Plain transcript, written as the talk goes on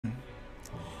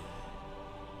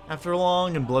After a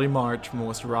long and bloody march from the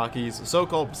Western Rockies, the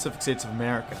so-called Pacific States of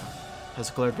America has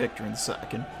declared victory in the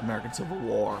Second American Civil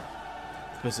War.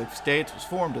 The Pacific States was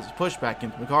formed as a pushback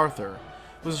into MacArthur,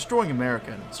 who was destroying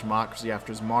America and its democracy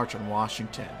after his march on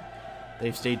Washington.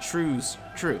 They've stayed true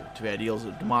to the ideals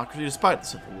of democracy despite the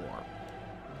Civil War.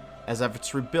 As efforts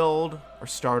to rebuild are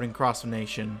starting across the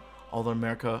nation, although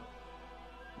America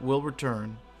will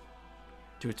return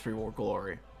to its pre-war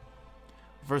glory.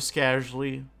 The first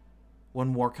casualty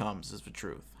when war comes is the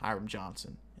truth. Hiram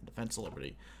Johnson, in Defense of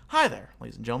Liberty. Hi there,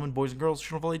 ladies and gentlemen, boys and girls,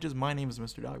 children of all ages. My name is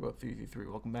Mr. Dogbo333.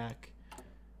 Welcome back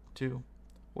to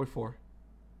HoI 4.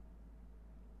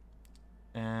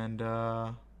 And,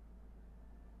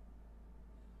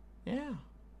 yeah.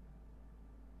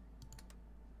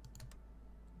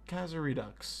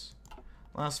 Kaiserredux.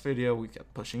 Last video, we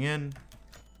kept pushing in.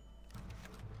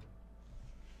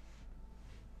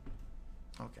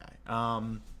 Okay,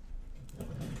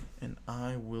 and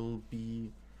I will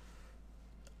be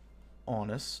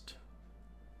honest.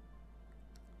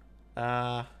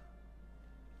 I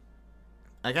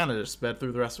kind of just sped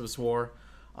through the rest of this war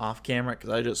off camera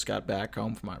because I just got back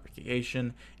home from my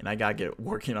vacation and I gotta get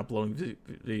working uploading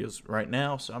videos right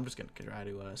now, so I'm just gonna try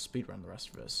to speed run the rest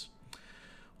of this.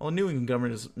 While the New England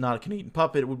government is not a Canadian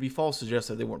puppet, it would be false to suggest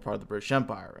that they weren't part of the British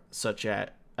Empire, such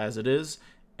as it is,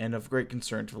 and of great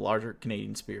concern to the larger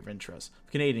Canadian sphere of interest.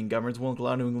 The Canadian government is willing to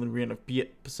allow New England to re-enter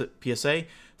PSA,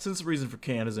 since the reason for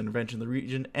Canada's intervention in the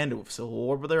region ended with civil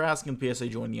war, but they're asking the PSA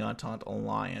to join the Entente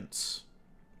Alliance.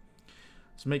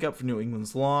 To make up for New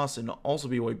England's loss, and also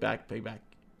be a way back to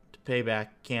pay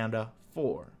back Canada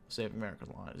for Save America's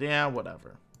lives. Yeah,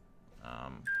 whatever.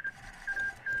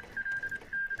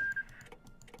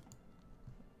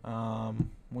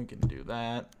 We can do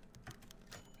that.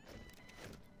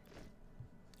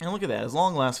 And look at that. As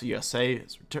long last the USA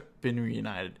has been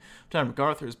reunited. Time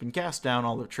MacArthur has been cast down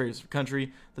all the traitors of the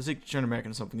country. The seek to turn America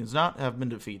into something does not have been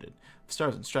defeated. The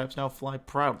stars and stripes now fly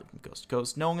proudly from coast to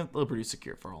coast, knowing that liberty is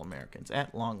secure for all Americans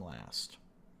at long last.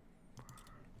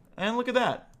 And look at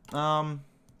that. I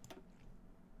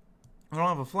don't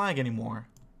have a flag anymore,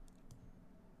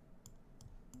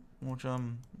 which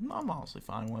I'm honestly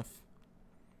fine with.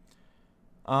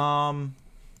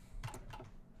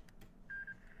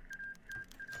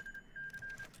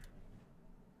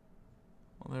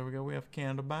 Well, there we go. We have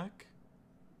Canada back.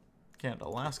 Canada,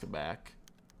 Alaska back.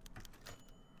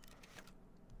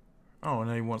 Oh, and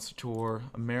then he wants to tour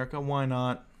America. Why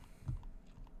not?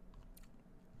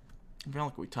 I feel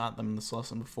like we taught them this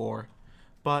lesson before.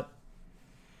 But,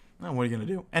 what are you going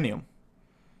to do? Anyway.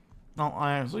 No,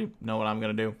 I actually know what I'm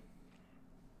going to do.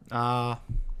 I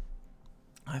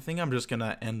think I'm just going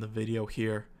to end the video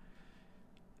here.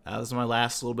 This is my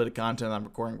last little bit of content I'm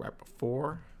recording right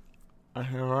before.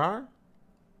 Here we are.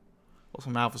 Well,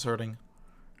 my mouth is hurting.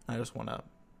 I just want to,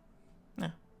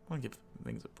 give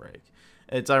things a break.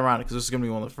 It's ironic because this is going to be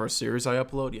one of the first series I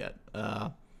upload yet.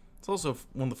 It's also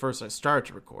one of the first I started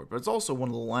to record, but it's also one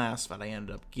of the last that I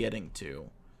ended up getting to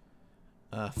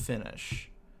finish.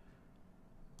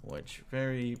 Which,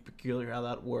 very peculiar how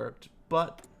that worked,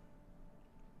 but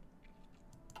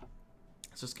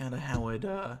it's just kind of how it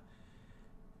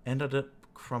ended up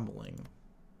crumbling.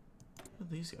 How did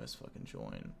these guys fucking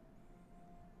join?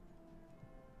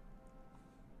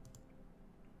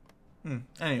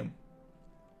 Anyway.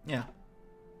 Yeah.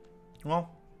 Well,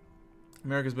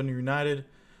 America's been reunited.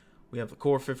 We have the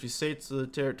core 50 states of the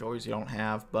territories you don't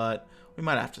have, but we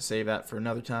might have to save that for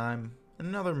another time.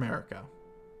 Another America.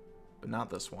 But not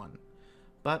this one.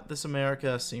 But this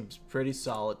America seems pretty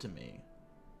solid to me.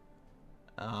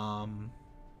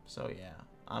 So yeah.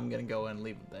 I'm gonna go and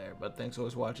leave it there. But thanks for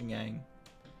always watching, gang.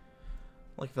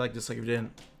 Like if you like, dislike if you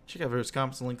didn't. Check out various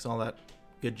comments and links and all that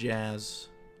good jazz.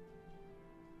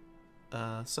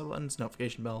 Sub buttons,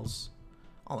 notification bells,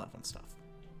 all that fun stuff.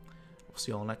 We'll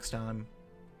see you all next time.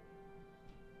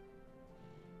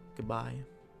 Goodbye.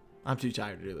 I'm too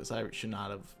tired to do this. I should not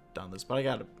have done this, but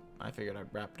I figured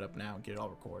I'd wrap it up now and get it all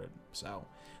recorded. So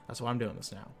that's why I'm doing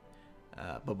this now.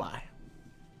 Bye-bye.